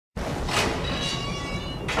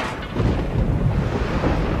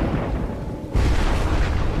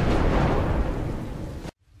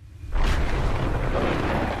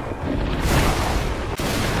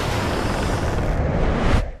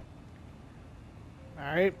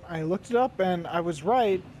Alright, I looked it up and I was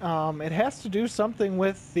right. It has to do something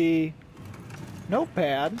with the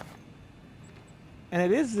notepad. And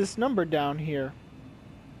it is this number down here.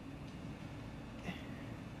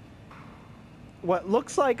 What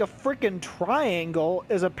looks like a freaking triangle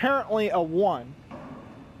is apparently a 1.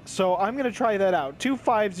 So I'm going to try that out.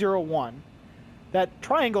 2501. That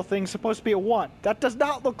triangle thing's supposed to be a 1. That does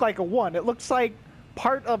not look like a 1. It looks like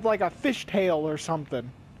part of like a fishtail or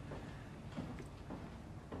something.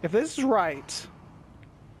 If this is right,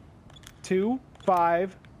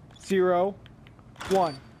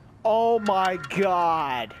 2501. Oh my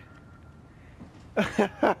god. It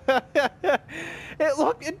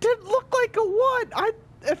didn't look like a 1.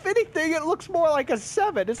 If anything, it looks more like a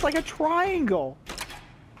 7. It's like a triangle.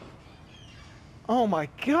 Oh my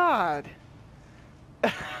god.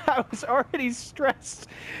 I was already stressed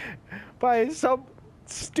by some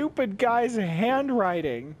stupid guy's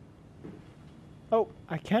handwriting. Oh,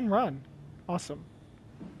 I can run. Awesome.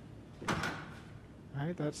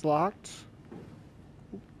 Alright, that's locked.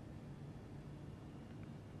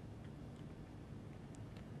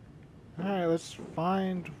 Alright, let's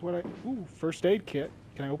find what I... Ooh, first aid kit.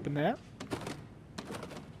 Can I open that?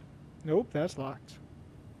 Nope, that's locked.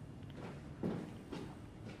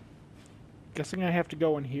 Guessing I have to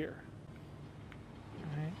go in here.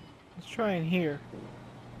 Alright, let's try in here.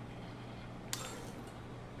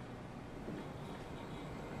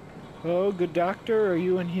 Oh, good doctor, are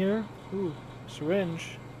you in here? Ooh,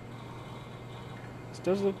 syringe. This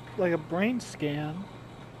does look like a brain scan.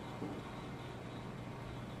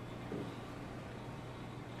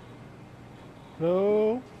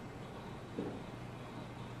 Hello?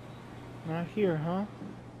 Not here, huh?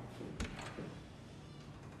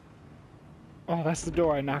 Oh, that's the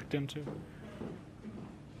door I knocked into.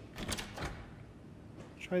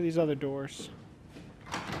 Try these other doors.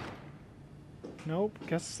 Nope,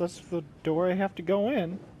 guess that's the door I have to go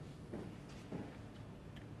in.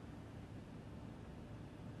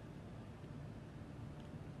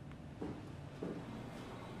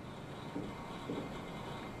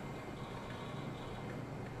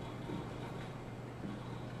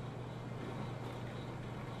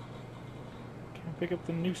 Can't pick up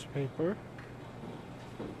the newspaper.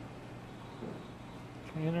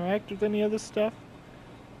 Can I interact with any of this stuff?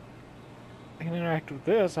 I can interact with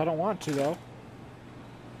this, I don't want to though.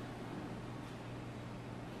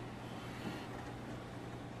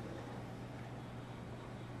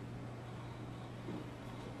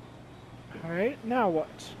 Alright, now what?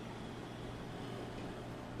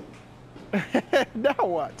 Now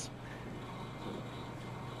what?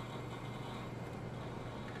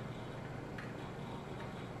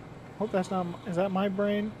 Hope that's not... Is that my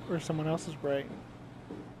brain or someone else's brain?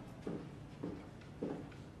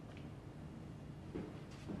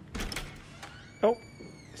 Oh,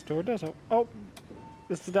 this door does open. Oh,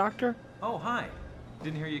 this the doctor? Oh, hi.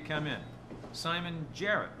 Didn't hear you come in. Simon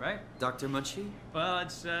Jarrett, right? Dr. Munchie? Well,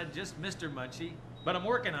 it's just Mr. Munchie, but I'm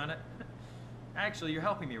working on it. Actually, you're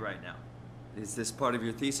helping me right now. Is this part of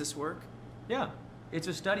your thesis work? Yeah, it's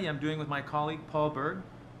a study I'm doing with my colleague, Paul Berg.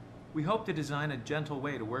 We hope to design a gentle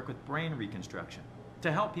way to work with brain reconstruction,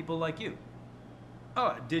 to help people like you.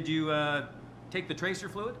 Oh, did you, take the tracer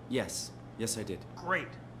fluid? Yes. Yes, I did. Great.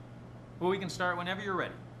 Well, we can start whenever you're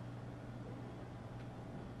ready.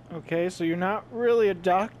 Okay, so you're not really a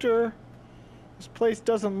doctor? This place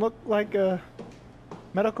doesn't look like a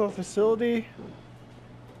medical facility.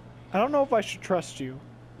 I don't know if I should trust you.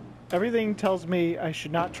 Everything tells me I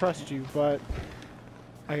should not trust you, but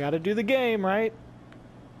I gotta do the game, right?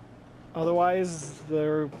 Otherwise,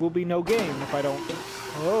 there will be no game if I don't.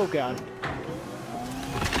 Oh, God.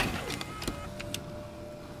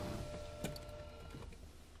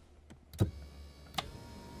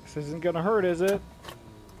 This isn't gonna hurt, is it?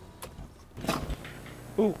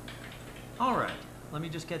 Ooh. All right, let me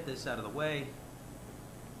just get this out of the way.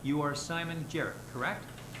 You are Simon Jarrett, correct?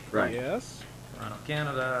 Right. Yes. Toronto,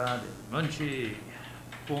 Canada, Munchie.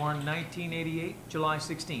 Born 1988, July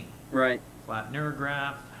 16. Right. Flat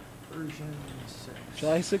neurograph, version 6.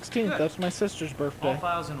 July 16th, Good. that's my sister's All birthday.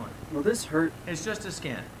 files in order. Will this hurt? It's just a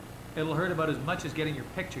scan. It'll hurt about as much as getting your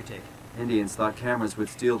picture taken. Indians thought cameras would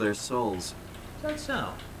steal their souls. Is that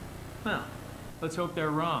so? Well, let's hope they're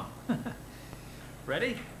wrong.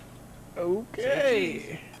 Ready?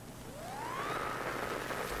 Okay.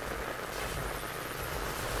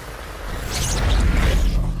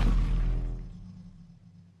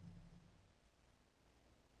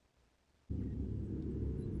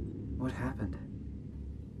 What happened?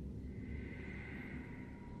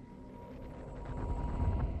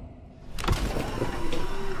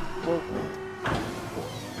 Whoa.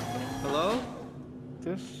 Hello?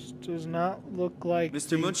 This does not look like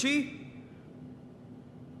Mr. Munchie?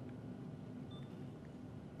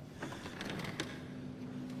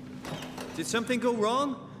 Did something go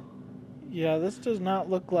wrong? Yeah, this does not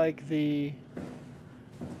look like the...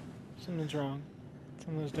 Something's wrong.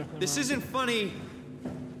 Something's definitely This wrong. isn't funny.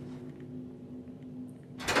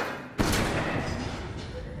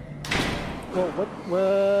 Whoa,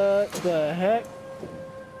 what the heck?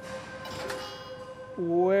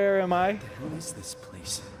 Where am I? What is this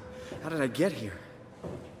place? How did I get here?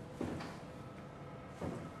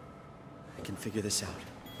 I can figure this out.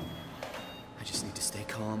 I just need to stay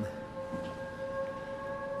calm.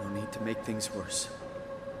 No need to make things worse.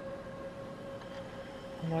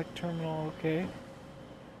 Unlock terminal, okay.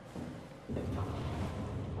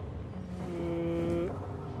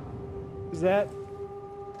 Is that...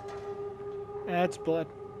 That's blood.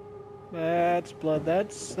 That's blood.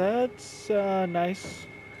 That's nice.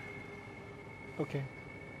 Okay.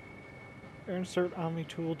 Insert Omni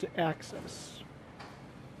tool to access.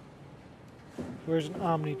 Where's an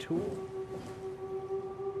Omni tool?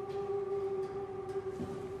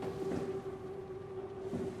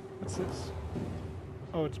 What's this?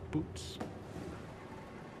 Oh, it's boots.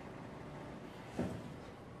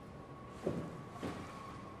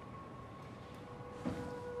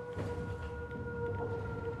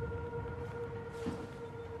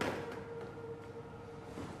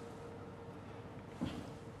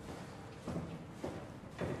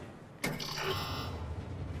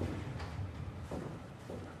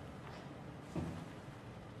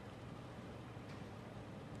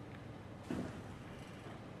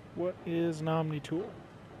 What is an Omni tool?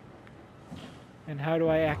 And how do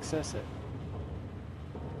I access it?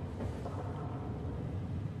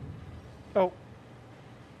 Oh.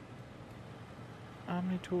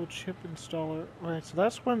 Omni tool chip installer. Alright, so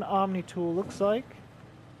that's what an Omni tool looks like.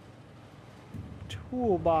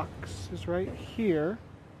 Toolbox is right here.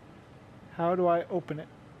 How do I open it?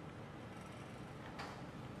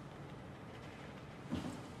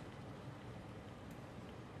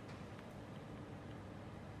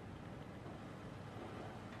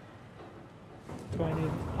 Do I need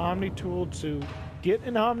an Omni tool to get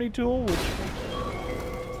an Omni tool? Which...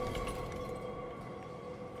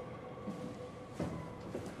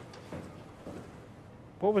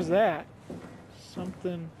 What was that?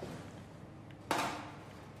 Something...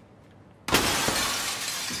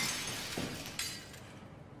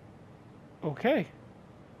 Okay.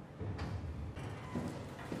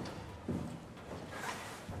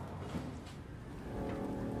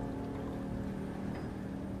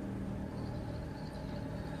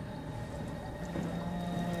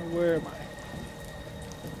 Where am I?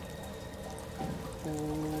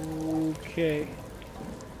 Okay.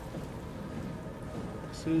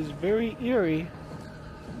 This is very eerie.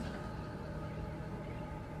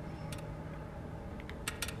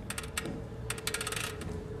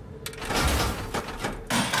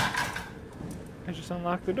 I just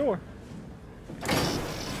unlocked the door.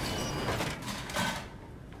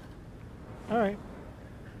 Alright.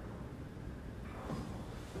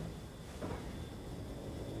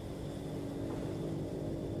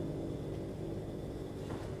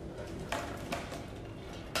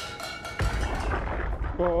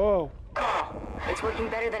 Whoa. It's working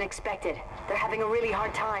better than expected. They're having a really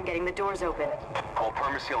hard time getting the doors open. I'll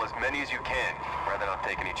permaseal as many as you can, rather not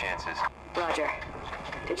take any chances. Roger.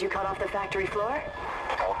 Did you cut off the factory floor?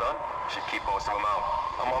 All done? Should keep most of them out.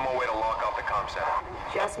 I'm on my way to lock off the comm center.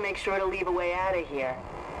 Just make sure to leave a way out of here.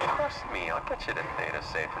 Trust me, I'll get you the data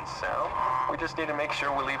safe and sound. We just need to make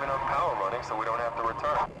sure we're leaving our power running so we don't have to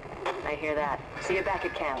return. I hear that. See you back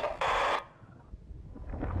at camp.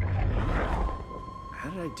 How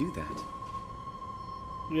did I do that?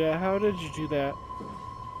 Yeah, how did you do that?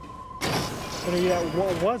 But yeah,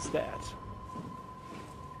 what was that?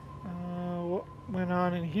 What went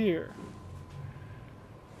on in here?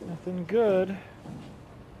 Nothing good.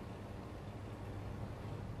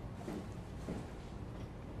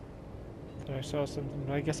 Thought I saw something,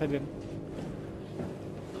 but I guess I didn't.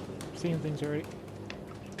 Seeing things already.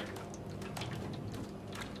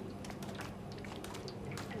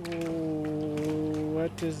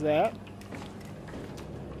 What is that?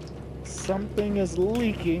 Something is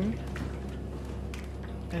leaking,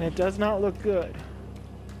 and it does not look good.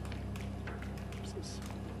 What's this?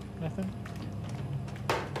 Nothing?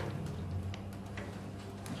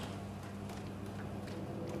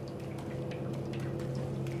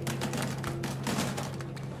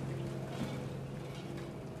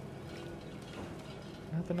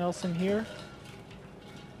 Nothing else in here?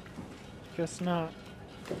 Guess not.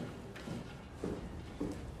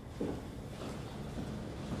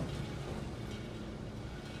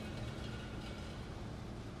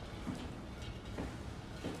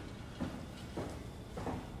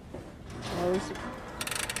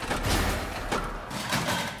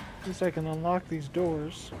 least I can unlock these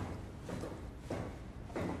doors.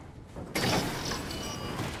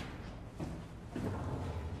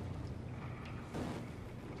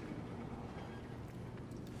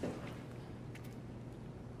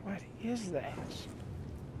 What is that?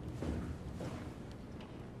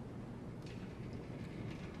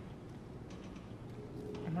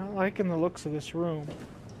 I'm not liking the looks of this room.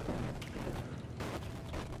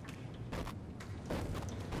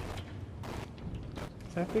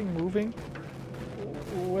 Is that thing moving?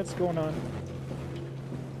 What's going on?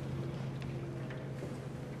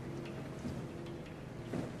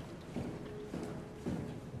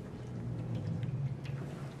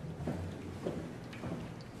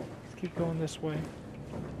 Let's keep going this way.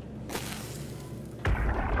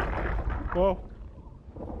 Whoa.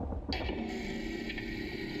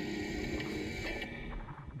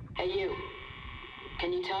 Hey, you.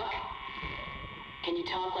 Can you talk? Can you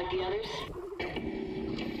talk like the others?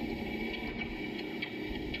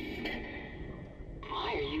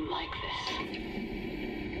 Why are you like this?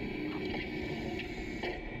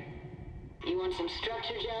 You want some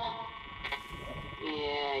structure, Joe?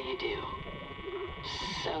 Yeah, you do.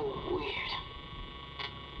 So weird.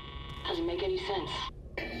 Doesn't make any sense.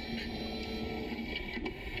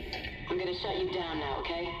 I'm gonna shut you down now,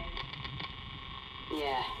 okay?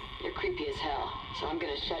 Yeah, you're creepy as hell, so I'm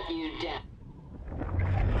gonna shut you down.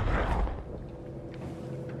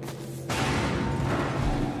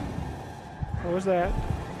 What was that?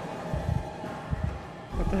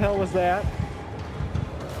 What the hell was that?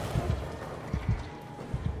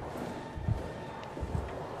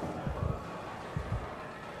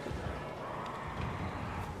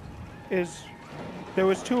 There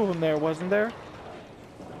was two of them there, wasn't there?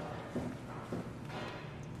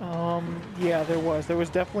 Yeah, there was. There was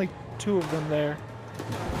definitely two of them there.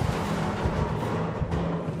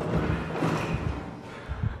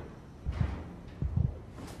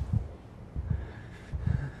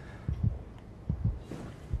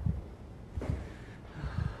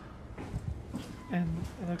 And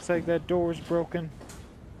it looks like that door is broken.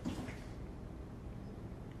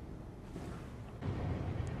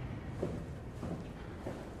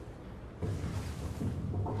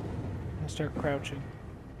 I'll start crouching.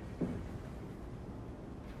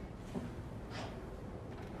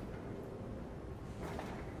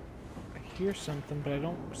 I hear something, but I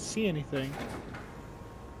don't see anything.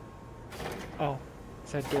 Oh,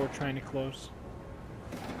 it's that door trying to close.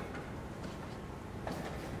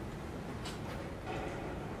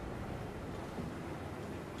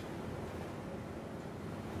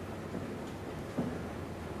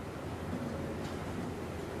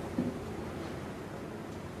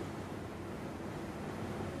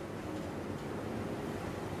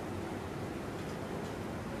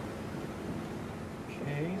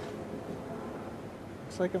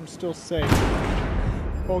 Looks like I'm still safe.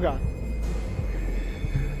 Oh god.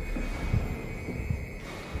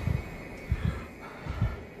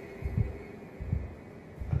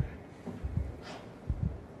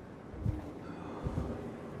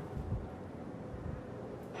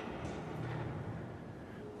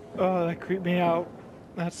 Oh, that creeped me out.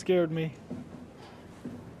 That scared me.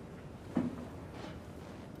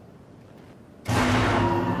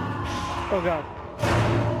 Oh god.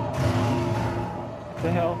 What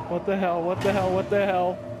the hell? What the hell? What the hell? What the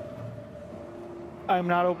hell? I'm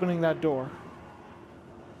not opening that door.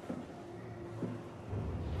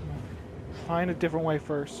 Find a different way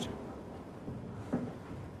first. I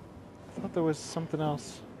thought there was something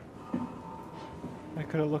else I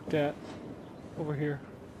could have looked at over here.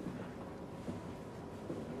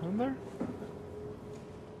 Isn't there?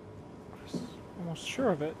 I was almost sure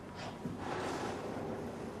of it.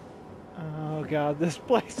 Oh god, this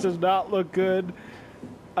place does not look good.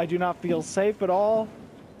 I do not feel safe at all.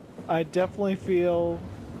 I definitely feel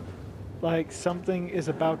like something is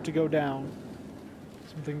about to go down.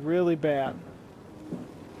 Something really bad.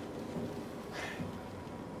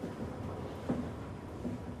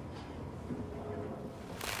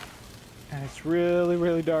 And it's really,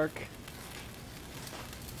 really dark.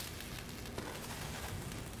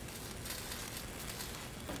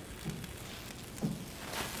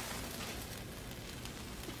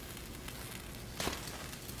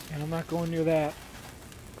 And I'm not going near that.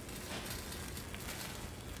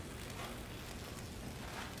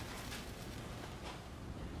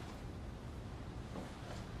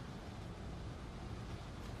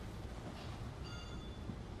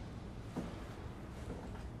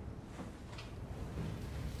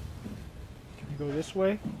 Can we go this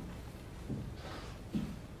way?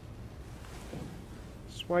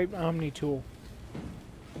 Swipe Omni tool.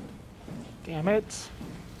 Damn it.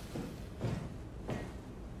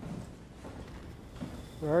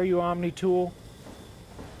 Where are you, Omni Tool?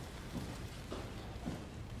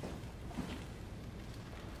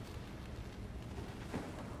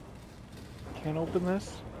 Can't open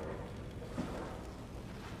this.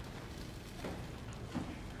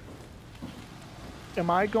 Am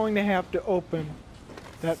I going to have to open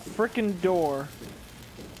that frickin' door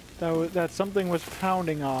that something was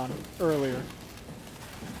pounding on earlier?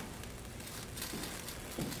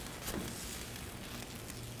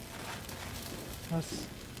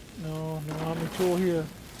 No Omni Tool here.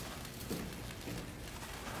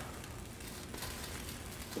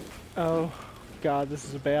 Oh God, this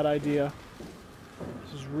is a bad idea.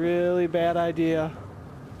 This is really bad idea.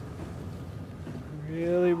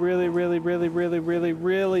 Really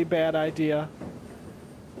bad idea.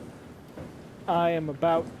 I am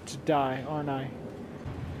about to die, aren't I?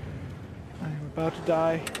 I am about to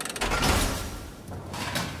die.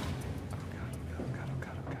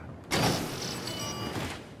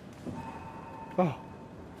 Oh.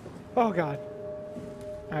 Oh God.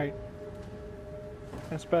 Alright.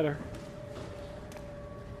 That's better.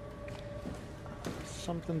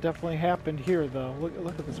 Something definitely happened here though.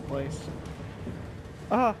 Look at this place.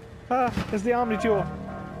 It's the Omni Tool.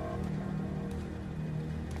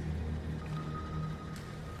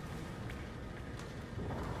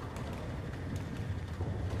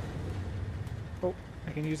 Oh,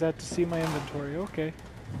 I can use that to see my inventory. Okay.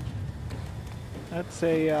 That's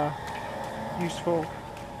a useful.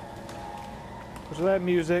 What's that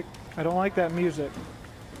music? I don't like that music.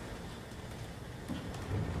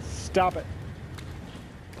 Stop it.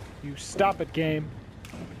 You stop it, game.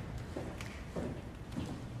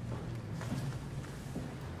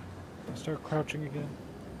 Start crouching again.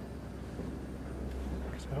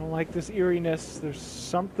 Because I don't like this eeriness. There's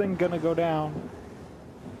something gonna go down.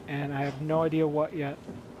 And I have no idea what yet.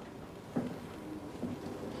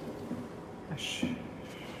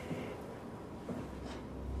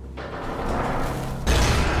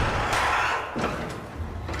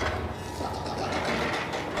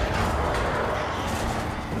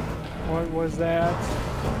 What was that?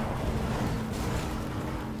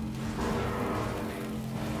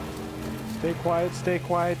 Stay quiet, stay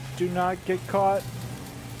quiet. Do not get caught.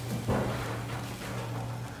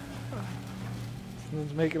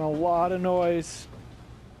 Someone's making a lot of noise.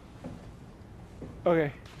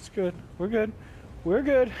 Okay, it's good. We're good. We're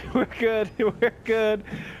good. We're good. We're good.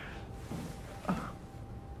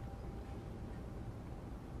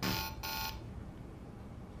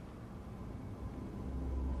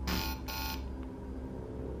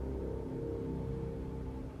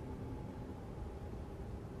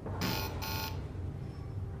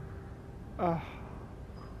 Oh,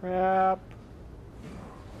 crap.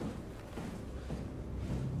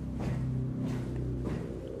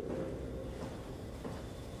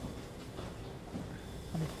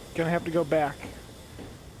 I'm gonna have to go back.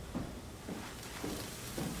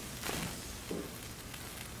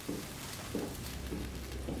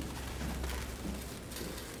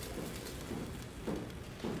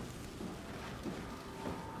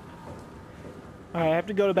 Alright, I have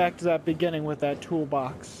to go back to that beginning with that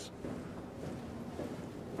toolbox.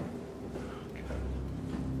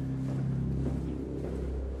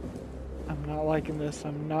 I'm not liking this.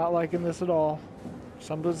 I'm not liking this at all.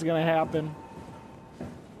 Something's gonna happen.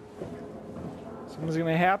 Something's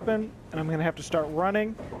gonna happen, and I'm gonna have to start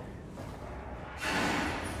running.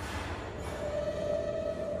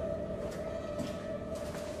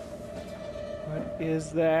 What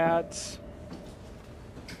is that?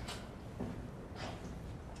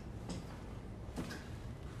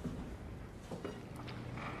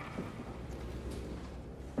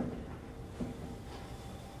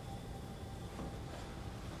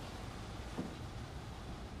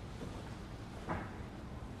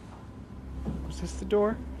 Was this the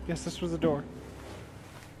door? Yes, this was the door.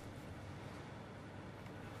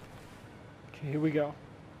 Okay, here we go.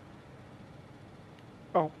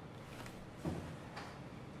 Oh.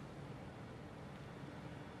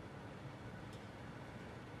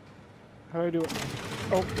 How do I do it?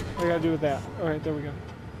 Oh, I gotta do with that. Alright, there we go.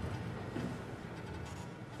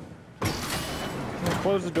 I'm gonna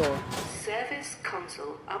close the door. Service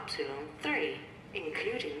console Upsilon 3,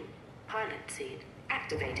 including pilot seat,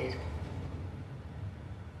 activated.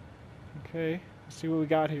 Okay, let's see what we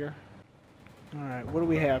got here. Alright, what do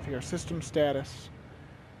we have here? System status.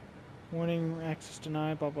 Warning, access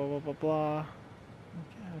denied, blah, blah, blah, blah, blah.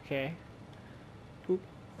 Okay. Oop.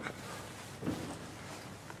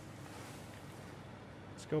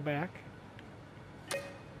 Let's go back.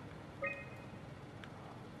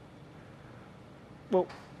 Whoa.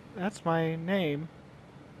 That's my name.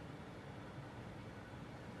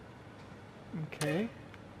 Okay.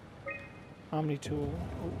 Omni-tool.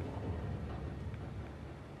 Oh.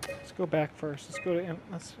 Let's go back first. Let's go to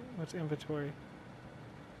what's inventory.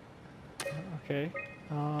 Okay.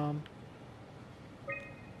 I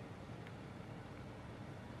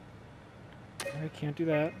can't do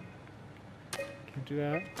that. Can't do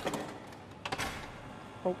that.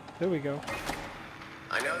 Oh, there we go.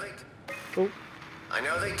 I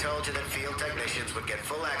know they told you that field technicians would get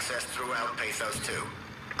full access throughout Pathos 2.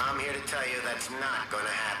 I'm here to tell you that's not gonna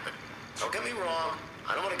happen. Don't get me wrong,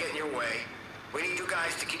 I don't want to get in your way. We need you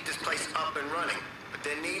guys to keep this place up and running, but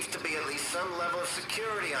there needs to be at least some level of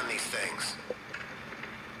security on these things.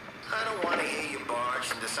 I don't want to hear you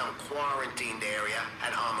barged into some quarantined area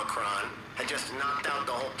at Omicron and just knocked out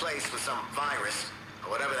the whole place with some virus,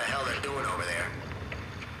 or whatever the hell they're doing over there.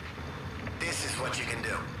 This is what you can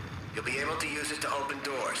do. You'll be able to use it to open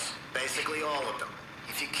doors, basically all of them.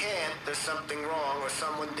 If you can't, there's something wrong or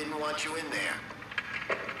someone didn't want you in there.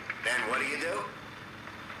 Then what do?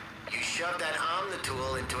 You shove that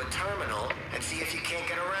Omni-tool into a terminal and see if you can't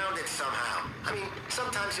get around it somehow. I mean,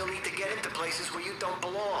 sometimes you'll need to get into places where you don't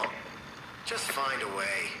belong. Just find a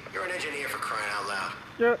way. You're an engineer, for crying out loud.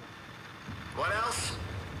 Yep. What else?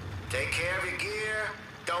 Take care of your gear.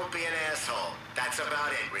 Don't be an asshole. That's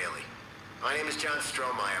about it, really. My name is John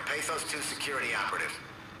Strohmeyer, Pathos 2 security operative.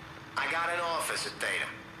 I got an office at Theta.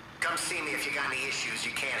 Come see me if you got any issues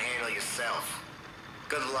you can't handle yourself.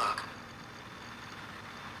 Good luck.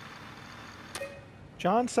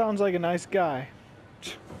 John sounds like a nice guy.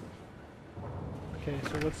 Okay,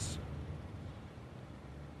 so let's...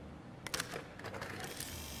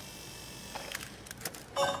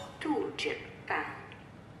 Tool chip found.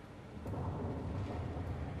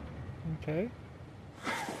 Okay.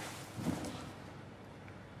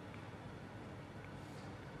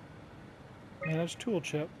 Manage tool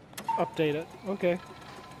chip. Update it. Okay.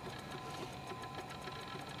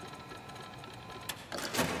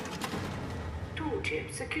 Tool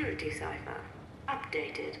chip security cipher.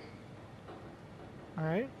 Updated.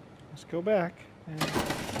 Alright. Let's go back.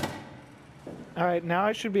 Alright, now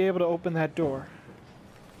I should be able to open that door.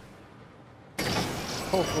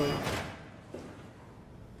 Hopefully.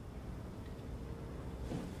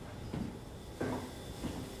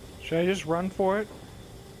 Should I just run for it?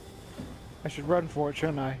 I should run for it,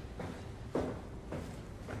 shouldn't I?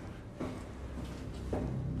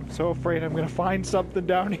 I'm so afraid I'm gonna find something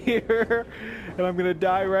down here and I'm gonna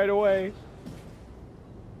die right away.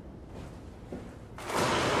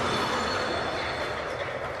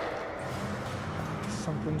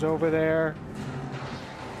 Something's over there.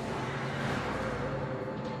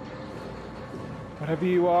 Whatever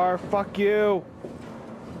you are, fuck you!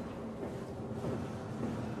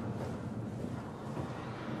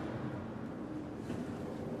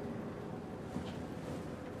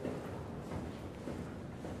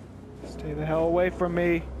 Stay the hell away from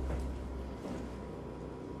me.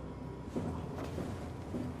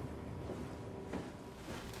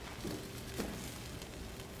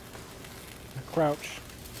 I crouch.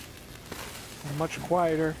 I'm much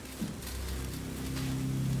quieter.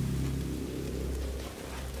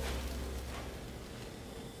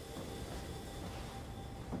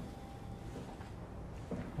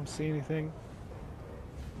 Don't see anything.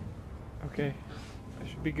 Okay. I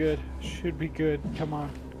should be good. Should be good. Come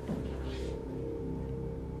on.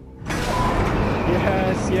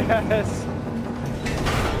 Yes, yes!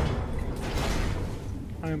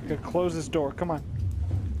 I'm gonna close this door. Come on.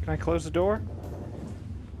 Can I close the door?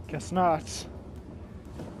 Guess not.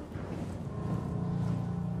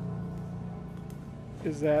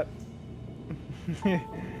 Is that...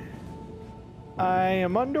 I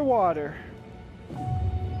am underwater.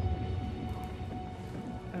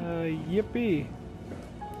 Yippee.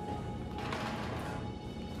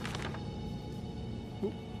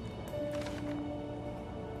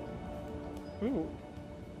 Ooh.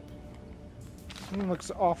 Something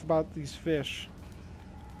looks off about these fish.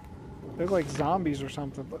 They look like zombies or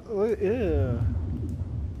something. But, ew.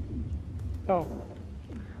 Oh.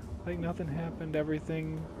 Like nothing happened.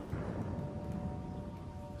 Everything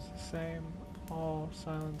is the same. All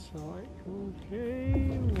silence alike.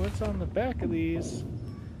 Okay. What's on the back of these?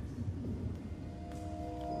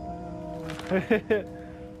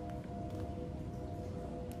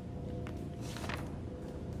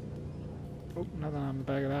 Oh, nothing on the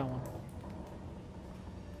back of that one.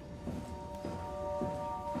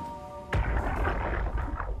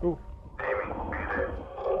 Oh. Amy, are you there?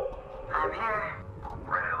 I'm here.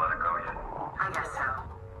 Ready to let it go yet? I guess so.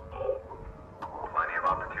 Plenty of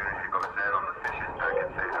opportunity goes in on the fishes back at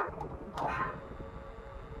Theta.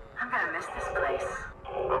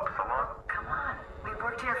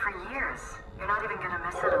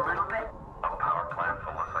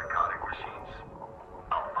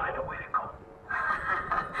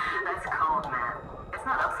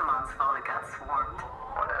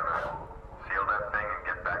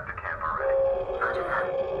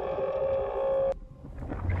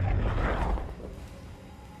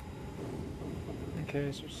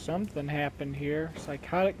 Okay, so something happened here.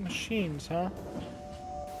 Psychotic machines, huh?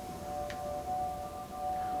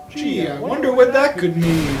 Gee, I wonder what that could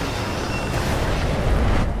mean.